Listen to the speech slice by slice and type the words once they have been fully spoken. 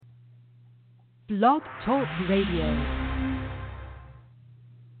Blog Talk Radio.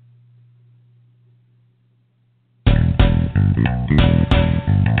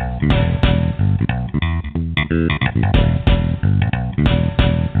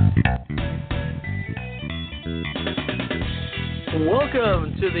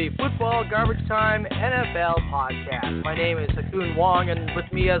 Welcome to the Football Garbage Time NFL podcast. My name is Wong, and with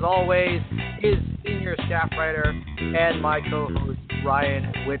me, as always, is senior staff writer and my co-host,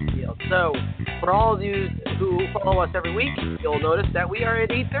 Ryan Whitfield. So, for all of you who follow us every week, you'll notice that we are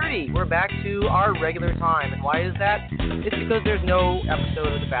at 8:30. We're back to our regular time. And why is that? It's because there's no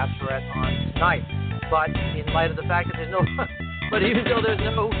episode of The Bachelorette on tonight. But in light of the fact that there's no, but even though there's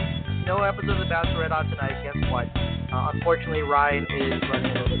no episode of The Bachelorette on tonight, guess what? Unfortunately, Ryan is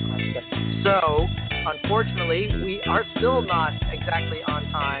running a little bit behind schedule. So, unfortunately, we are still not exactly on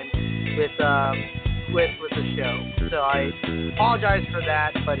time with the show. So I apologize for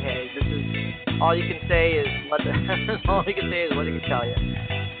that, but hey, this is all you can say is what he can tell you.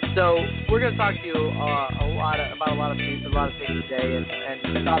 So we're going to talk to you about a lot of things today, and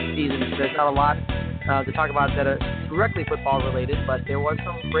it's off-season, so there's not a lot to talk about that are directly football related, but there was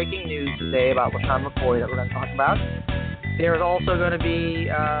some breaking news today about LeSean McCoy that we're going to talk about. There's also going to be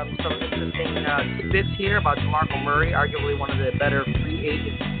some interesting tidbits here about DeMarco Murray, arguably one of the better free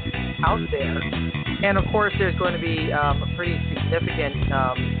agents out there. And, of course, there's going to be a pretty significant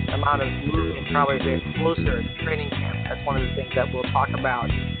amount of movement, probably very closer to training camp. That's one of the things that we'll talk about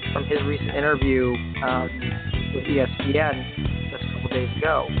from his recent interview with ESPN just a couple days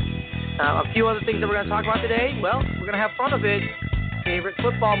ago. A few other things that we're going to talk about today. Well, we're going to have fun of it. Favorite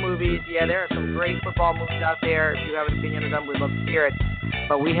football movies. Yeah, there are some great football movies out there. If you have an opinion of them, we'd love to hear it.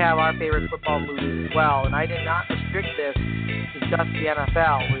 But we have our favorite football movies as well. And I did not restrict this to just the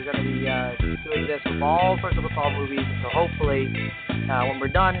NFL. We're going to be doing this with all sorts of football movies. So hopefully, when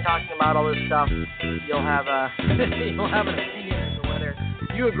we're done talking about all this stuff, you'll have you'll have an opinion as to whether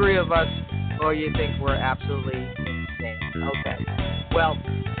you agree with us or you think we're absolutely insane. Okay. Well,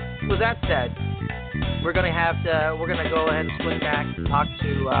 with that said, we're gonna go ahead and swing back and talk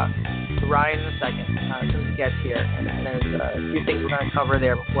to Ryan in a second as soon as he gets here, and there's a few things we're gonna cover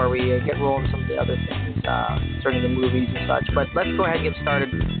there before we get rolling some of the other things concerning the movies and such. But let's go ahead and get started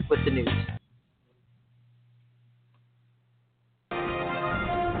with the news.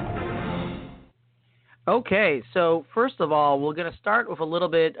 Okay, so first of all, we're gonna start with a little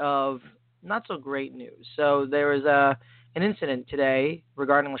bit of not so great news. So there was an incident today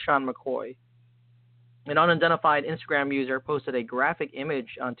regarding LeSean McCoy. An unidentified Instagram user posted a graphic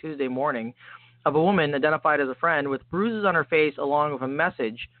image on Tuesday morning of a woman identified as a friend with bruises on her face along with a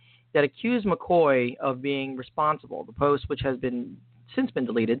message that accused McCoy of being responsible. The post, which has since been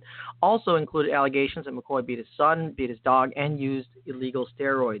deleted, also included allegations that McCoy beat his son, beat his dog, and used illegal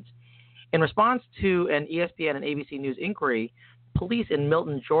steroids. In response to an ESPN and ABC News inquiry, police in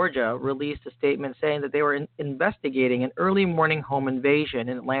Milton, Georgia, released a statement saying that they were investigating an early morning home invasion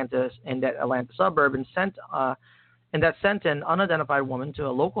in that Atlanta suburb, and sent an unidentified woman to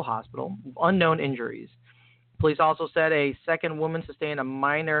a local hospital with unknown injuries. Police also said a second woman sustained a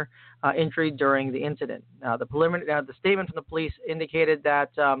minor injury during the incident. The statement from the police indicated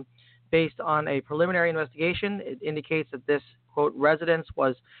that based on a preliminary investigation, it indicates that this, quote, residence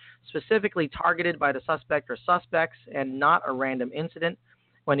was specifically targeted by the suspect or suspects and not a random incident.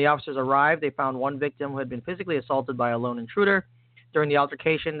 When the officers arrived, they found one victim who had been physically assaulted by a lone intruder. During the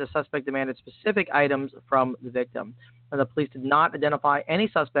altercation, the suspect demanded specific items from the victim. And the police did not identify any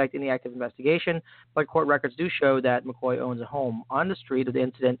suspect in the active investigation, but court records do show that McCoy owns a home on the street of the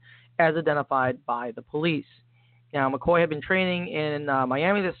incident as identified by the police. Now, McCoy had been training in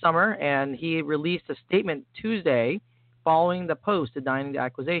Miami this summer, and he released a statement Tuesday following the post denying the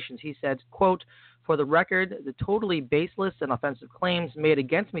accusations. He said, quote, "For the record, the totally baseless and offensive claims made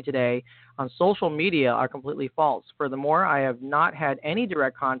against me today on social media are completely false. Furthermore, I have not had any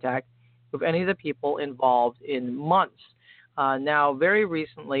direct contact with any of the people involved in months." Now, very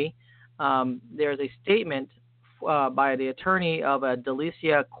recently, there's a statement by the attorney of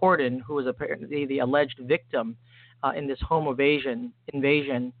Delicia Corden, who was apparently the alleged victim in this home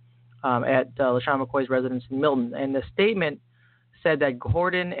invasion at LeSean McCoy's residence in Milton. And the statement said that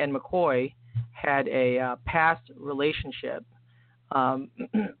Gordon and McCoy had a past relationship.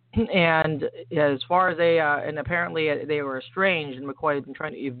 And as far as and apparently they were estranged, and McCoy had been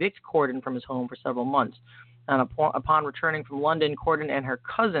trying to evict Corden from his home for several months. And upon returning from London, Corden and her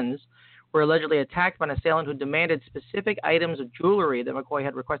cousins were allegedly attacked by an assailant who demanded specific items of jewelry that McCoy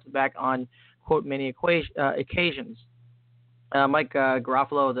had requested back on, quote, many occasions. Mike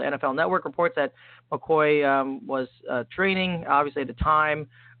Garofalo of the NFL Network reports that McCoy was training, obviously at the time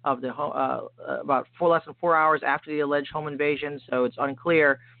of the about less than 4 hours after the alleged home invasion. So it's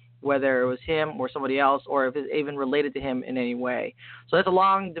unclear whether it was him or somebody else, or if it's even related to him in any way. So that's a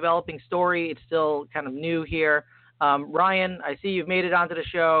long developing story. It's still kind of new here. Ryan, I see you've made it onto the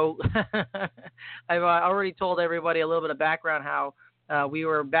show. I've already told everybody a little bit of background how we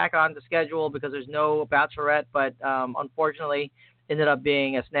were back on the schedule because there's no Bachelorette, but unfortunately ended up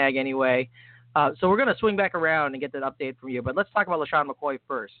being a snag anyway. So we're going to swing back around and get that update from you. But let's talk about LeSean McCoy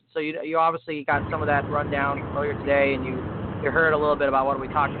first. So you obviously got some of that rundown earlier today, and you heard a little bit about what we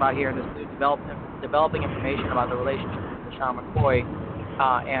talked about here in this new developing information about the relationship with LeSean McCoy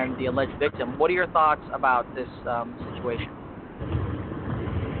and the alleged victim. What are your thoughts about this situation?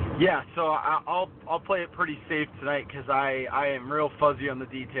 Yeah, so I'll play it pretty safe tonight because I am real fuzzy on the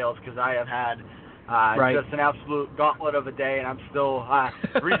details because I have had just an absolute gauntlet of a day, and I'm still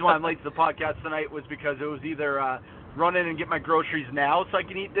the reason why I'm late to the podcast tonight was because it was either run in and get my groceries now so I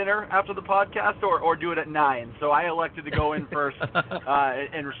can eat dinner after the podcast or do it at 9. So I elected to go in first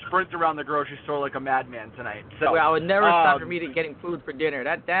and sprint around the grocery store like a madman tonight. So I would never stop from getting food for dinner.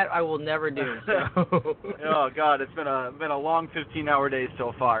 That I will never do. So. Oh God, it's been a long 15-hour day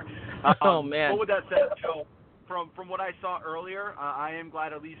so far. Oh man. But with that said, Joe, from what I saw earlier, I am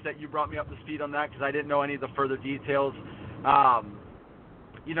glad at least that you brought me up to speed on that because I didn't know any of the further details. I'm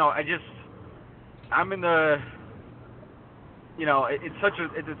in the.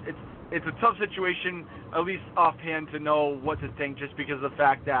 It's a tough situation, at least offhand, to know what to think, just because of the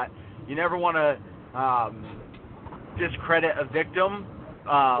fact that you never want to discredit a victim,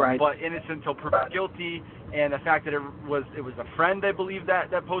 but innocent until proven guilty. And the fact that it was a friend, I believe,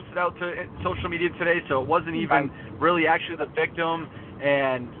 that posted out to social media today, so it wasn't even really actually the victim.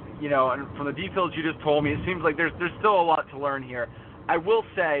 And and from the details you just told me, it seems like there's still a lot to learn here. I will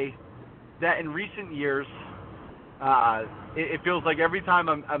say that in recent years. It feels like every time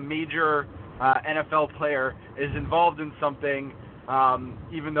a major NFL player is involved in something,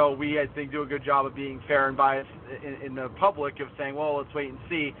 even though we, I think, do a good job of being fair and biased in the public of saying, well, let's wait and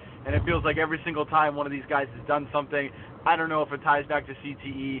see. And it feels like every single time one of these guys has done something, I don't know if it ties back to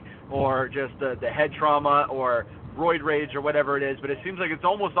CTE or just the head trauma or roid rage or whatever it is, but it seems like it's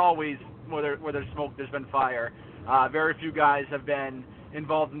almost always where there's smoke, there's been fire. Very few guys have been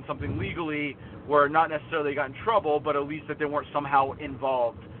involved in something legally where not necessarily got in trouble, but at least that they weren't somehow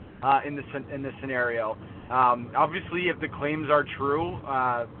involved in this scenario. Obviously, if the claims are true,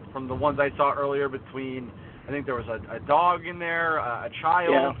 from the ones I saw earlier between, I think there was a dog in there, a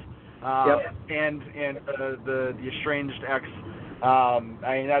child, and the estranged ex. I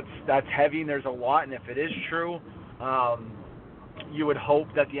mean, that's heavy, and there's a lot, and if it is true, you would hope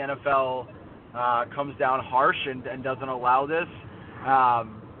that the NFL comes down harsh and doesn't allow this.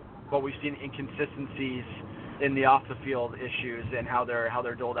 But we've seen inconsistencies in the off-the-field issues and how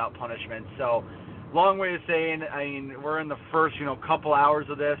they're doled out punishments. So, long way of saying, I mean, we're in the first couple hours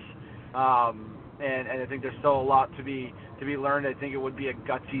of this, and I think there's still a lot to be learned. I think it would be a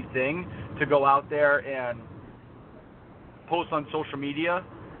gutsy thing to go out there and post on social media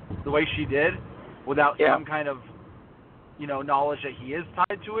the way she did without some kind of knowledge that he is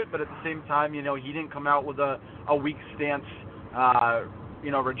tied to it. But at the same time, he didn't come out with a weak stance.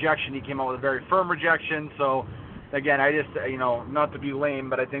 Rejection. He came out with a very firm rejection. So, again, I just, not to be lame,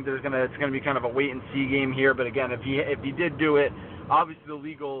 but I think it's gonna be kind of a wait and see game here. But again, if he did do it, obviously the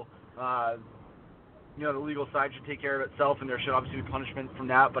legal side should take care of itself, and there should obviously be punishment from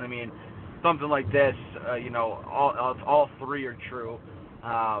that. But I mean, something like this, all three are true.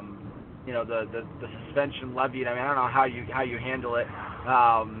 The suspension levied. I mean, I don't know how you handle it.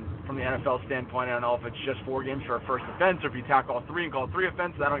 From the NFL standpoint, I don't know if it's just 4 games for a first offense, or if you tackle all 3 and call 3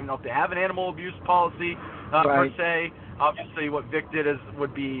 offenses. I don't even know if they have an animal abuse policy per se. Obviously, what Vic did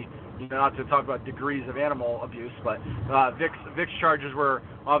would be, not to talk about degrees of animal abuse, but Vic's charges were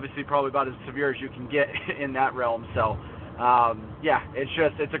obviously probably about as severe as you can get in that realm. So,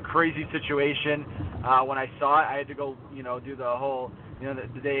 it's a crazy situation. When I saw it, I had to go, do the whole.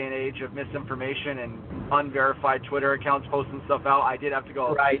 The day and age of misinformation and unverified Twitter accounts posting stuff out. I did have to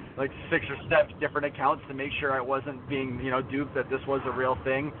go like 6 or 7 different accounts to make sure I wasn't being, duped, that this was a real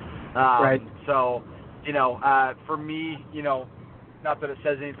thing. So, for me, not that it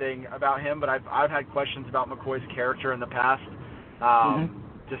says anything about him, but I've had questions about McCoy's character in the past,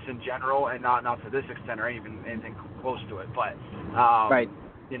 just in general, and not to this extent or even anything close to it. But,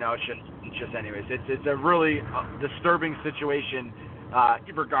 it's just anyways, it's a really disturbing situation.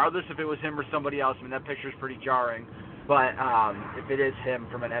 Regardless if it was him or somebody else, I mean, that picture is pretty jarring. But if it is him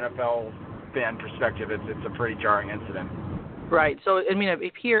from an NFL fan perspective, it's a pretty jarring incident. Right. So, I mean,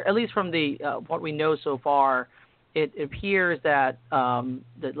 if here, at least from the what we know so far, it appears that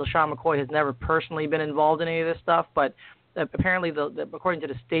that LaShawn McCoy has never personally been involved in any of this stuff, but apparently, according to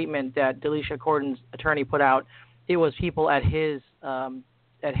the statement that Delisha Corden's attorney put out, it was people at his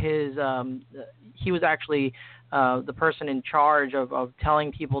he was actually the person in charge of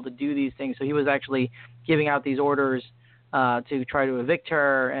telling people to do these things. So he was actually giving out these orders to try to evict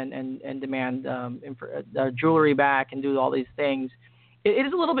her and demand jewelry back and do all these things. It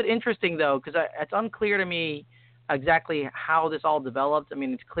is a little bit interesting, though, because it's unclear to me exactly how this all developed. I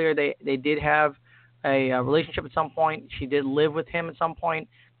mean, it's clear they did have a relationship at some point. She did live with him at some point.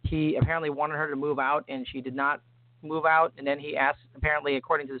 He apparently wanted her to move out, and she did not move out. And then he asked, apparently,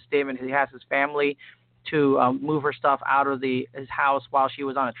 according to the statement, he asked his family to move her stuff out of his house while she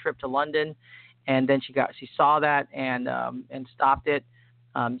was on a trip to London. And then she saw that and stopped it.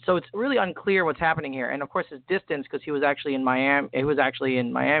 So it's really unclear what's happening here. And of course, his distance, because he was actually in Miami. He was actually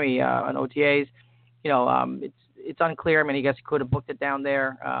in Miami on OTAs. It's unclear. I mean, I guess he could have booked it down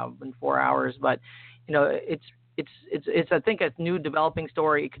there in 4 hours, but it's I think a new developing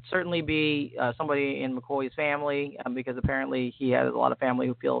story. It could certainly be somebody in McCoy's family because apparently he has a lot of family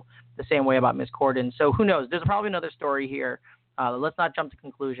who feel the same way about Miss Corden. So who knows? There's probably another story here. Let's not jump to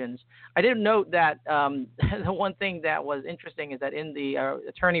conclusions. I did note that the one thing that was interesting is that in the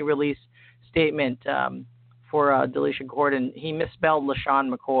attorney release statement for Delisha Corden, he misspelled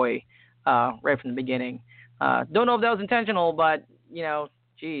LaShawn McCoy right from the beginning. Don't know if that was intentional, but you're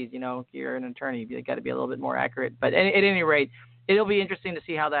an attorney. You got to be a little bit more accurate. But at any rate, it'll be interesting to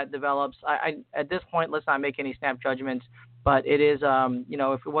see how that develops. I at this point, let's not make any snap judgments. But it is,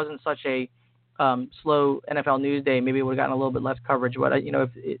 if it wasn't such a slow NFL news day, maybe it would have gotten a little bit less coverage. But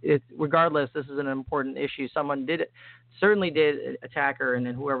if regardless, this is an important issue. Someone certainly did attack her, and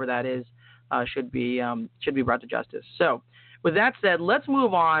then whoever that is should be brought to justice. So, with that said, let's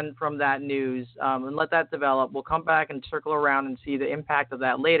move on from that news and let that develop. We'll come back and circle around and see the impact of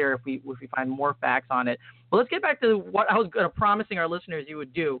that later if we find more facts on it. But let's get back to what I was promising our listeners you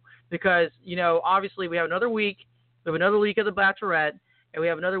would do, because obviously we have another week. We have another week of The Bachelorette, and we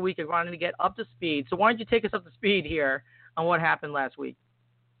have another week of wanting to get up to speed. So why don't you take us up to speed here on what happened last week?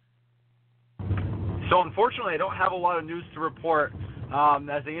 So unfortunately, I don't have a lot of news to report.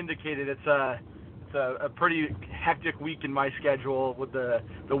 As I indicated, it's a pretty hectic week in my schedule with the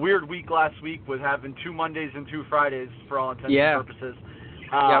weird week last week with having 2 Mondays and 2 Fridays for all intents and purposes.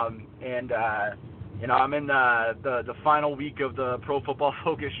 And I'm in the final week of the Pro Football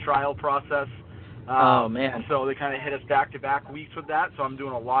Focus trial process. Oh, man. So they kind of hit us back-to-back weeks with that. So I'm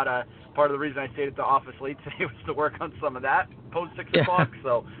doing a lot of – part of the reason I stayed at the office late today was to work on some of that post 6 o'clock.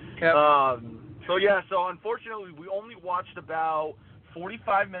 So, so unfortunately, we only watched about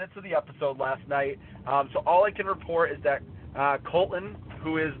 45 minutes of the episode last night. So all I can report is that Colton,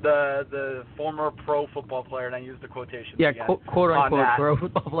 who is the former pro football player, and I use the quotations again, quote-unquote pro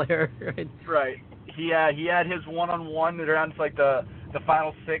football player. Right. He had his one-on-one around like the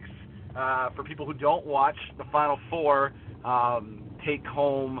final 6. For people who don't watch, the final 4 take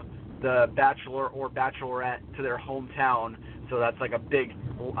home the bachelor or bachelorette to their hometown. So that's like a big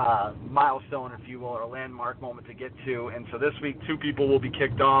milestone, if you will, or a landmark moment to get to. And so this week, 2 people will be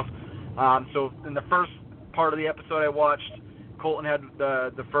kicked off. So in the first part of the episode I watched, Colton had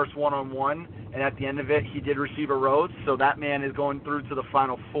the first one-on-one, and at the end of it, he did receive a rose. So that man is going through to the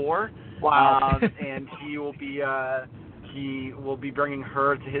final 4. Wow. And he will be bringing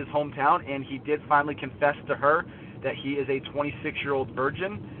her to his hometown, and he did finally confess to her that he is a 26-year-old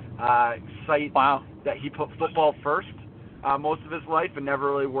virgin. That he put football first most of his life and never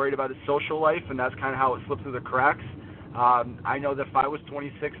really worried about his social life, and that's kind of how it slipped through the cracks. I know that if I was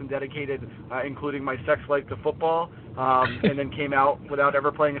 26 and dedicated, including my sex life, to football, and then came out without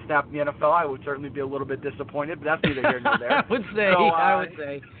ever playing a snap in the NFL, I would certainly be a little bit disappointed, but that's neither here nor there. I would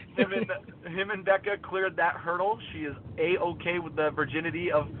say. Him and Becca cleared that hurdle. She is A-okay with the virginity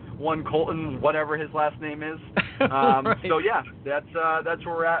of one Colton, whatever his last name is. Right. So yeah, that's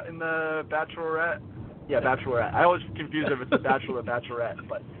where we're at in the Bachelorette. Yeah, Bachelorette. I always confuse if it's the Bachelor or Bachelorette,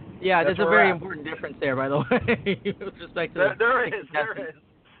 but yeah, there's a very important difference there, by the way, with respect to there is.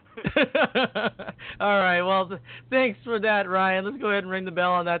 All right. Well, thanks for that, Ryan. Let's go ahead and ring the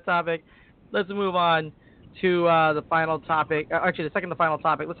bell on that topic. Let's move on to the final topic. Actually, the second to final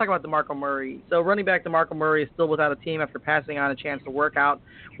topic. Let's talk about DeMarco Murray. So running back DeMarco Murray is still without a team after passing on a chance to work out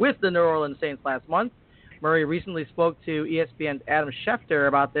with the New Orleans Saints last month. Murray recently spoke to ESPN's Adam Schefter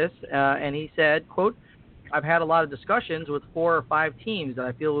about this, and he said, quote, "I've had a lot of discussions with 4 or 5 teams that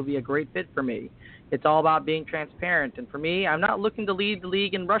I feel will be a great fit for me. It's all about being transparent, and for me, I'm not looking to lead the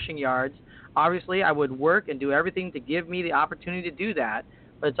league in rushing yards. Obviously, I would work and do everything to give me the opportunity to do that,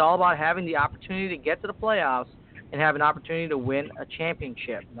 but it's all about having the opportunity to get to the playoffs and have an opportunity to win a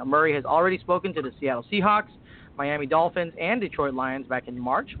championship. Now, Murray has already spoken to the Seattle Seahawks, Miami Dolphins, and Detroit Lions back in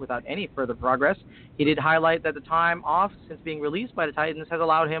March without any further progress. He did highlight that the time off since being released by the Titans has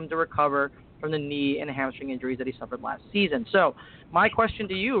allowed him to recover from the knee and hamstring injuries that he suffered last season. So my question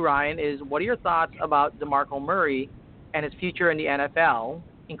to you, Ryan, is what are your thoughts about DeMarco Murray and his future in the NFL,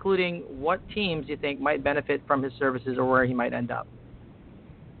 including what teams you think might benefit from his services or where he might end up?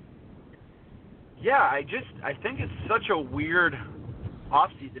 Yeah, I think it's such a weird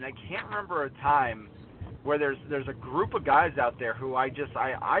offseason. I can't remember a time where there's a group of guys out there who I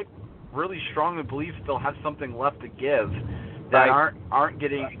really strongly believe still have something left to give that aren't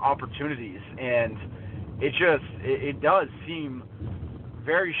getting opportunities, and it does seem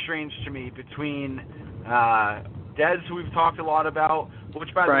very strange to me between Dez, who we've talked a lot about,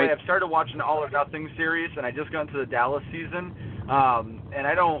 which by the way I've started watching the All or Nothing series, and I just got into the Dallas season, and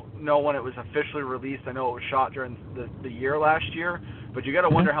I don't know when it was officially released. I know it was shot during the year last year, but you got to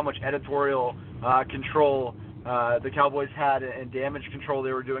wonder how much editorial control the Cowboys had and damage control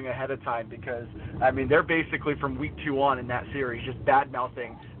they were doing ahead of time, because, I mean, they're basically from week 2 on in that series just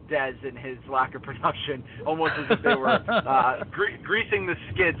bad-mouthing Dez and his lack of production, almost as if they were greasing the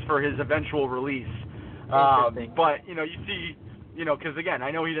skids for his eventual release. But, you see, because, again,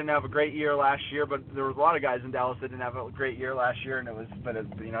 I know he didn't have a great year last year, but there was a lot of guys in Dallas that didn't have a great year last year, and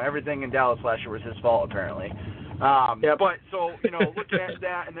everything in Dallas last year was his fault, apparently. But, so, looking at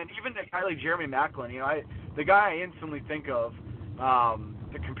that, and then even a guy like Jeremy Maclin, the guy I instantly think of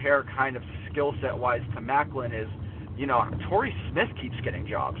to compare kind of skill set-wise to Maclin is, Torrey Smith keeps getting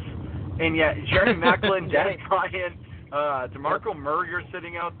jobs. And yet, Jeremy Maclin, Dennis Bryant, DeMarco Murray are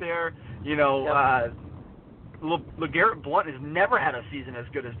sitting out there, LeGarrette Blount has never had a season as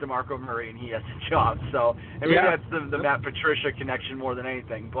good as DeMarco Murray, and he has a job. So, maybe that's the Matt Patricia connection more than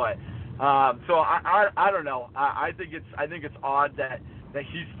anything. But so I don't know. I think it's odd that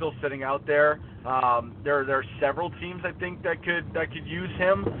he's still sitting out there. There are several teams I think that could use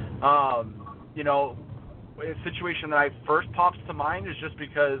him. A situation that first pops to mind is just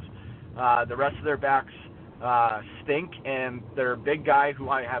because the rest of their backs stink, and their big guy who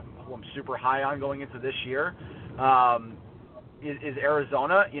I'm super high on going into this year is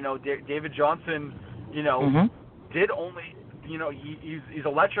Arizona. David Johnson, did only, he's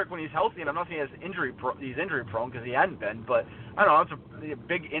electric when he's healthy, and I'm not saying he's injury prone because he hadn't been, but I don't know, it's a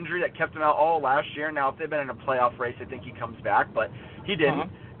big injury that kept him out all last year. Now, if they've been in a playoff race, I think he comes back, but he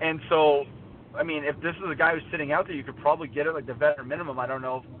didn't. And so, I mean, if this is a guy who's sitting out there, you could probably get it like the veteran minimum. I don't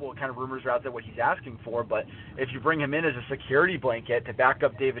know what kind of rumors are out there, what he's asking for, but if you bring him in as a security blanket to back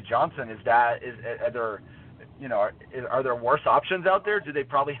up David Johnson, are there worse options out there? Do they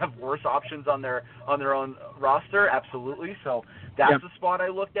probably have worse options on their own roster? Absolutely. So that's the spot I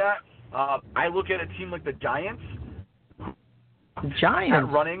looked at. I look at a team like the Giants.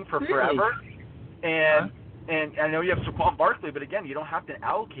 Running for forever, and I know you have Saquon Barkley, but again, you don't have to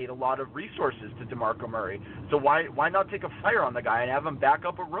allocate a lot of resources to DeMarco Murray. So why not take a flyer on the guy and have him back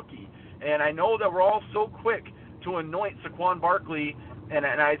up a rookie? And I know that we're all so quick to anoint Saquon Barkley, and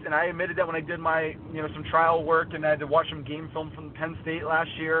I admitted that when I did my some trial work and I had to watch some game film from Penn State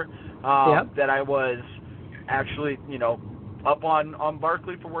last year, that I was actually up on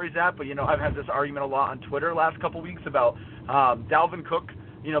Barkley for where he's at. But I've had this argument a lot on Twitter last couple weeks about Dalvin Cook.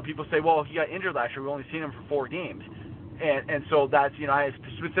 People say, well, he got injured last year. We've only seen him for 4 games. And so that's, I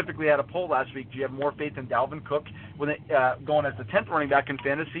specifically had a poll last week. Do you have more faith in Dalvin Cook going as the 10th running back in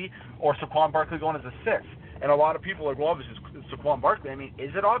fantasy, or Saquon Barkley going as the 6th? And a lot of people are, well, obviously it's Saquon Barkley. I mean, is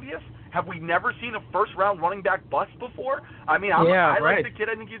it obvious? Have we never seen a first-round running back bust before? I mean, I like the kid.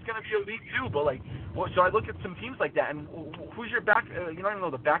 I think he's going to be elite too. But, so I look at some teams like that, and who's your back? You don't even know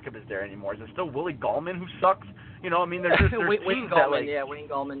the backup is there anymore. Is it still Willie Gallman, who sucks? I mean, there's Wayne teams Gallman, that, Wayne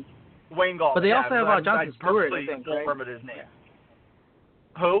Gallman. Wayne Gallman. But they also have Jonathan Stewart, I think, right? His name.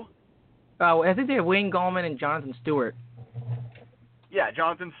 Who? Oh, I think they have Wayne Gallman and Jonathan Stewart. Yeah,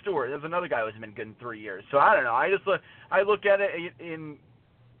 Jonathan Stewart. There's another guy who's been good in 3 years. So I don't know. I look at it in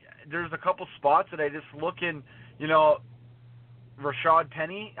there's a couple spots that I just look in, Rashad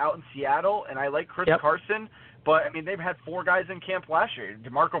Penny out in Seattle, and I like Chris Carson. But, I mean, they've had 4 guys in camp last year.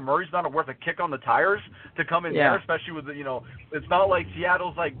 DeMarco Murray's not worth a kick on the tires to come in there, especially with it's not like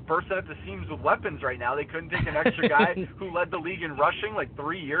Seattle's bursting at the seams with weapons right now. They couldn't take an extra guy who led the league in rushing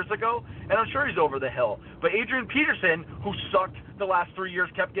 3 years ago, and I'm sure he's over the hill. But Adrian Peterson, who sucked the last 3 years,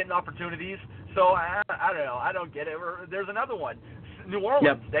 kept getting opportunities. So, I don't know. I don't get it. There's another one. New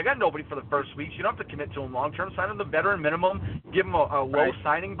Orleans, they got nobody for the first weeks. You don't have to commit to him long term. Sign him the veteran minimum, give him a low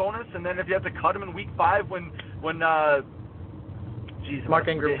signing bonus, and then if you have to cut him in week 5 when Mark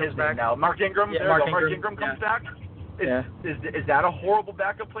Ingram comes back. Now. Mark Ingram, Mark Ingram comes back. is that a horrible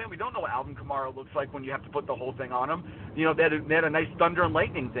backup plan? We don't know what Alvin Kamara looks like when you have to put the whole thing on him. You know, they had a nice thunder and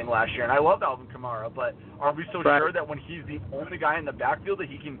lightning thing last year, and I love Alvin Kamara, but are we so sure that when he's the only guy in the backfield that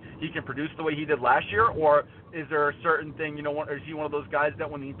he can produce the way he did last year, or is there a certain thing, you know, or is he one of those guys that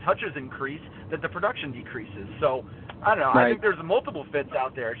when the touches increase, that the production decreases? So I don't know. I think there's multiple fits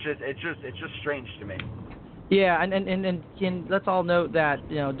out there. It's just strange to me. Yeah, and let's all note that,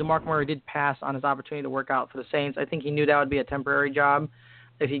 you know, DeMarco Murray did pass on his opportunity to work out for the Saints. I think he knew that would be a temporary job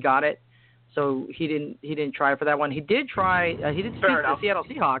if he got it, so he didn't try for that one. He did try. He did speak to the Seattle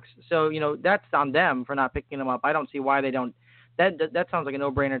Seahawks, so you know that's on them for not picking him up. I don't see why they don't. That sounds like a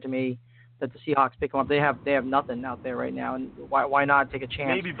no-brainer to me that the Seahawks pick him up. They have nothing out there right now, and why not take a chance?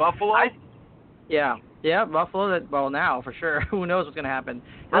 Maybe Buffalo. Yeah, Buffalo. Well, now for sure. Who knows what's going to happen?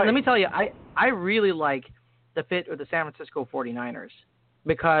 Right. Let me tell you, I really like the fit with the San Francisco 49ers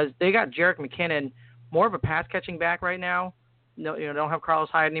because they got Jerick McKinnon, more of a pass-catching back right now. No, you know, don't have Carlos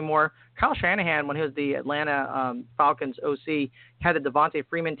Hyde anymore. Kyle Shanahan, when he was the Atlanta Falcons OC, had the Devontae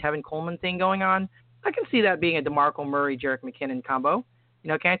Freeman, Tevin Coleman thing going on. I can see that being a DeMarco Murray, Jerick McKinnon combo. You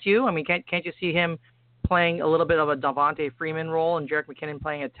know, can't you? I mean, can't you see him playing a little bit of a Devontae Freeman role and Jerick McKinnon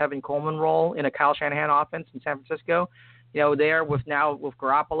playing a Tevin Coleman role in a Kyle Shanahan offense in San Francisco? You know, there with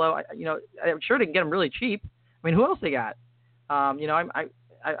Garoppolo, you know, I'm sure they can get him really cheap. I mean, who else they got? You know,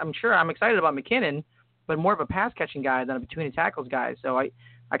 I'm sure I'm excited about McKinnon, but more of a pass-catching guy than a between-the-tackles guy. So I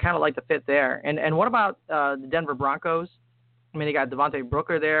kind of like the fit there. And what about the Denver Broncos? I mean, they got Devontae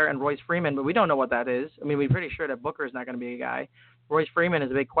Booker there and Royce Freeman, but we don't know what that is. I mean, we're pretty sure that Booker is not going to be a guy. Royce Freeman is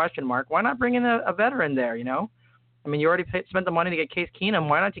a big question mark. Why not bring in a veteran there, you know? I mean, you already spent the money to get Case Keenum.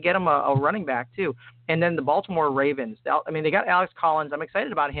 Why not to get him a running back, too? And then the Baltimore Ravens. I mean, they got Alex Collins. I'm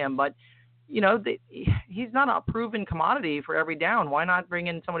excited about him, but you know, he's not a proven commodity for every down. Why not bring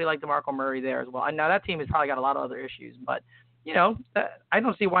in somebody like DeMarco Murray there as well? And now that team has probably got a lot of other issues, but you know, I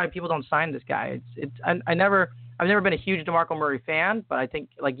don't see why people don't sign this guy. I've never been a huge DeMarco Murray fan, but I think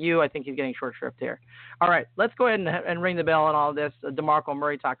like you, I think he's getting short shrift here. All right, let's go ahead and ring the bell on all this DeMarco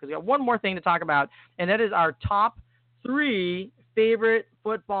Murray talk because we got one more thing to talk about, and that is our top 3 favorite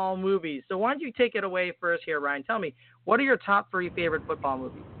football movies. So why don't you take it away first here, Ryan? Tell me, what are your top 3 favorite football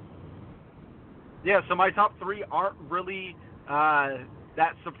movies? Yeah, so my top 3 aren't really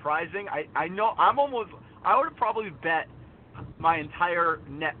that surprising. I know I would have probably bet my entire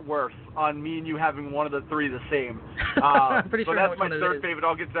net worth on me and you having one of the 3 the same. Pretty so sure that's my third favorite.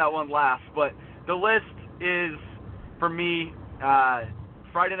 I'll get to that one last. But the list is, for me,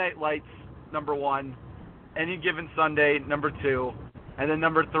 Friday Night Lights, number 1, Any Given Sunday, number 2, and then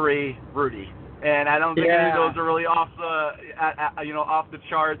number 3, Rudy. And I don't think any of those are really off the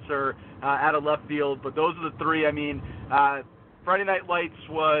charts or out of left field. But those are the 3. I mean, Friday Night Lights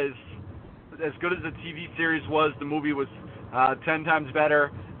was as good as the TV series was. The movie was 10 times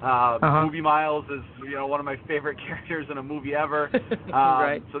better. Movie Miles is one of my favorite characters in a movie ever.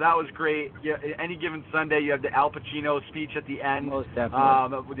 Right. So that was great. Yeah, Any Given Sunday, you have the Al Pacino speech at the end. Most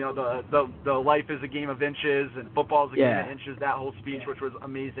definitely. The life is a game of inches and football is a game of inches. That whole speech, which was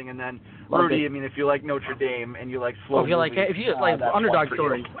amazing. And then Rudy. I mean, if you like Notre Dame and you like slow movies, if you like underdog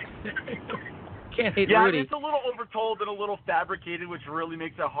stories. Can't hate Rudy. I mean, it's a little overtold and a little fabricated, which really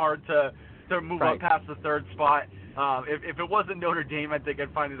makes it hard to move up past the third spot. If it wasn't Notre Dame, I think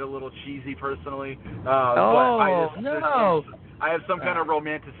I'd find it a little cheesy personally. But I have some kind of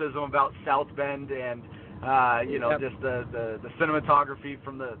romanticism about South Bend and just the cinematography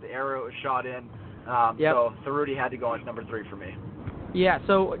from the era it was shot in. So Rudy had to go at number 3 for me. Yeah.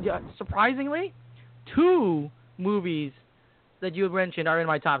 So surprisingly, 2 movies that you had mentioned are in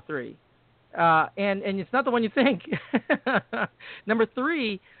my top 3, and it's not the one you think. Number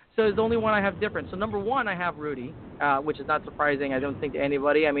 3. So it's the only one I have different. So number 1, I have Rudy, which is not surprising, I don't think, to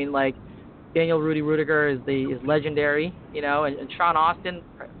anybody. I mean, like, Daniel Rudy Rudiger is legendary, and Sean Astin,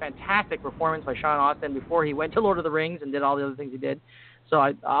 fantastic performance by Sean Astin before he went to Lord of the Rings and did all the other things he did. So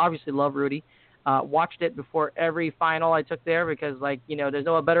I obviously love Rudy. Watched it before every final I took there because, there's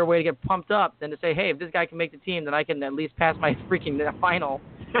no better way to get pumped up than to say, hey, if this guy can make the team, then I can at least pass my freaking final.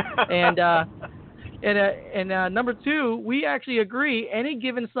 And number 2, we actually agree. Any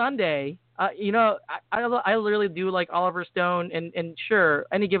Given Sunday, I literally do like Oliver Stone, and sure,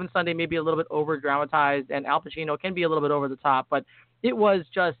 Any Given Sunday may be a little bit over dramatized, and Al Pacino can be a little bit over the top, but it was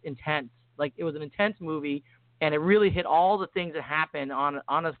just intense. Like, it was an intense movie, and it really hit all the things that happen on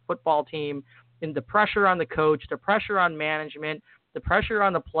a football team, and the pressure on the coach, the pressure on management, the pressure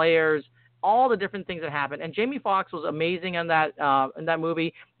on the players, all the different things that happened. And Jamie Foxx was amazing in that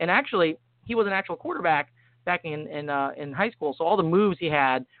movie, and actually, he was an actual quarterback back in high school. So all the moves he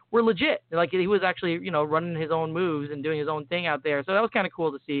had were legit. Like he was actually, running his own moves and doing his own thing out there. So that was kind of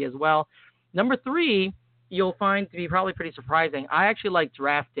cool to see as well. Number 3, you'll find to be probably pretty surprising. I actually like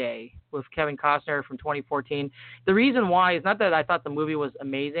Draft Day with Kevin Costner from 2014. The reason why is not that I thought the movie was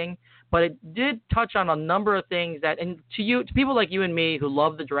amazing, but it did touch on a number of things that, and to people like you and me who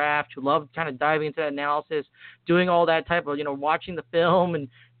love the draft, who love kind of diving into that analysis, doing all that type of, watching the film and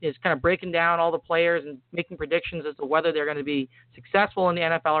is kind of breaking down all the players and making predictions as to whether they're going to be successful in the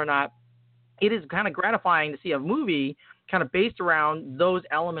NFL or not. It is kind of gratifying to see a movie kind of based around those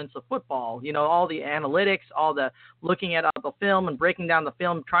elements of football, all the analytics, all the looking at the film and breaking down the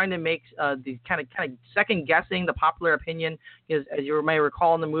film, trying to make the kind of second guessing the popular opinion. Because as you may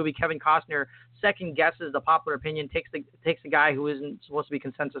recall in the movie, Kevin Costner second guesses the popular opinion, takes the guy who isn't supposed to be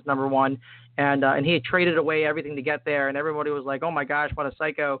consensus number 1, and he had traded away everything to get there, and everybody was like, oh my gosh, what a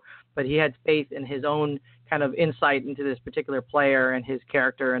psycho. But he had faith in his own kind of insight into this particular player and his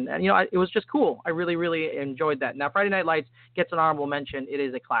character, and it was just cool. I really, really enjoyed that. Now, Friday Night Lights gets an honorable mention. It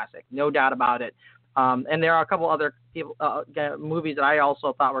is a classic, no doubt about it. And there are a couple other movies that I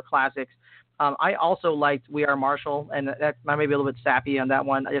also thought were classics. I also liked We Are Marshall, and that I may be a little bit sappy on that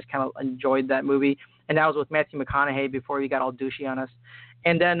one. I just kind of enjoyed that movie, and that was with Matthew McConaughey before he got all douchey on us.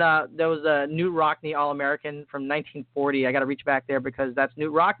 And then there was Knute Rockne, All-American from 1940. I got to reach back there because that's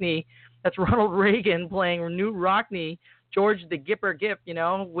Knute Rockne. That's Ronald Reagan playing Knute Rockne, George the Gipper Gipp,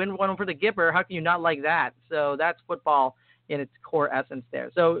 win one for the Gipper. How can you not like that? So that's football in its core essence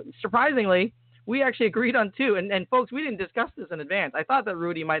there. So surprisingly, we actually agreed on 2. And folks, we didn't discuss this in advance. I thought that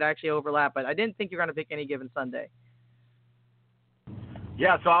Rudy might actually overlap, but I didn't think you were going to pick Any Given Sunday.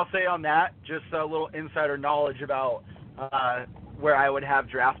 Yeah, so I'll say on that, just a little insider knowledge about where I would have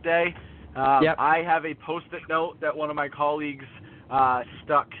Draft Day. Yep. I have a Post-it note that one of my colleagues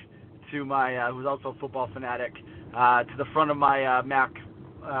stuck to my, who's also a football fanatic, to the front of my Mac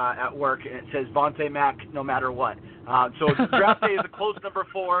at work, and it says Vontae Mac no matter what. So Draft Day is a close number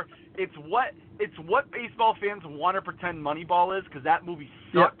 4. It's what baseball fans want to pretend Moneyball is, because that movie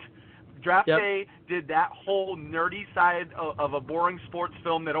sucked. Yep. Draft Day did that whole nerdy side of a boring sports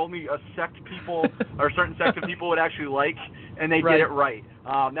film that only a sect people or a certain sect of people would actually like, and they did it right.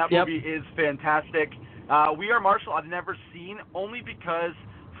 That movie is fantastic. We Are Marshall I've never seen, only because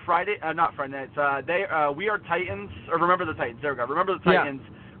not Friday nights. We Are Titans, or Remember the Titans. There we go. Remember the Titans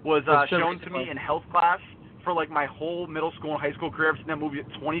was shown to me in health class for like my whole middle school and high school career. I've seen that movie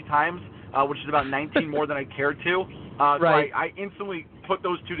 20 times, which is about 19 more than I cared to. So I instantly put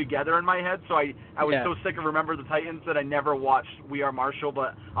those two together in my head. So I was so sick of Remember the Titans that I never watched We Are Marshall,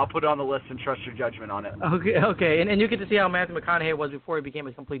 but I'll put it on the list and trust your judgment on it. Okay. And you get to see how Matthew McConaughey was before he became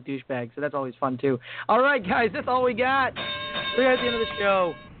a complete douchebag, so that's always fun too. All right, guys, that's all we got. We're at the end of the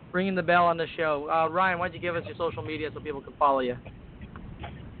show, ringing the bell on the show. Ryan, why don't you give us your social media so people can follow you?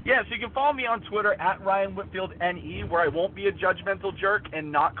 Yeah, so you can follow me on Twitter at Ryan Whitfield NE, where I won't be a judgmental jerk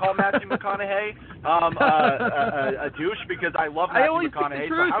and not call Matthew McConaughey a douche, because I love Matthew McConaughey.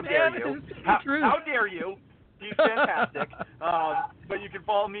 Truth, so how dare you? How dare you? He's fantastic. But you can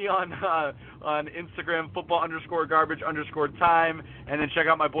follow me on Instagram, football_garbage_time, and then check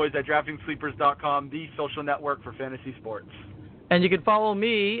out my boys at DraftingSleepers.com, the social network for fantasy sports. And you can follow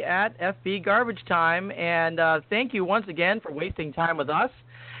me at FB Garbage Time. And thank you once again for wasting time with us.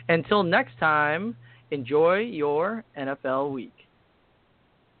 Until next time, enjoy your NFL week.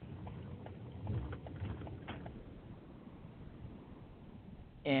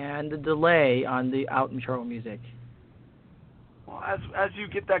 And the delay on the outro music. Well, as you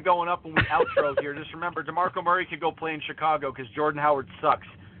get that going up when we outro here, just remember, DeMarco Murray could go play in Chicago because Jordan Howard sucks.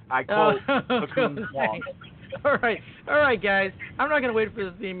 I quote Wong. All right, guys. I'm not going to wait for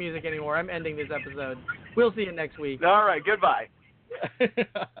the theme music anymore. I'm ending this episode. We'll see you next week. All right, goodbye.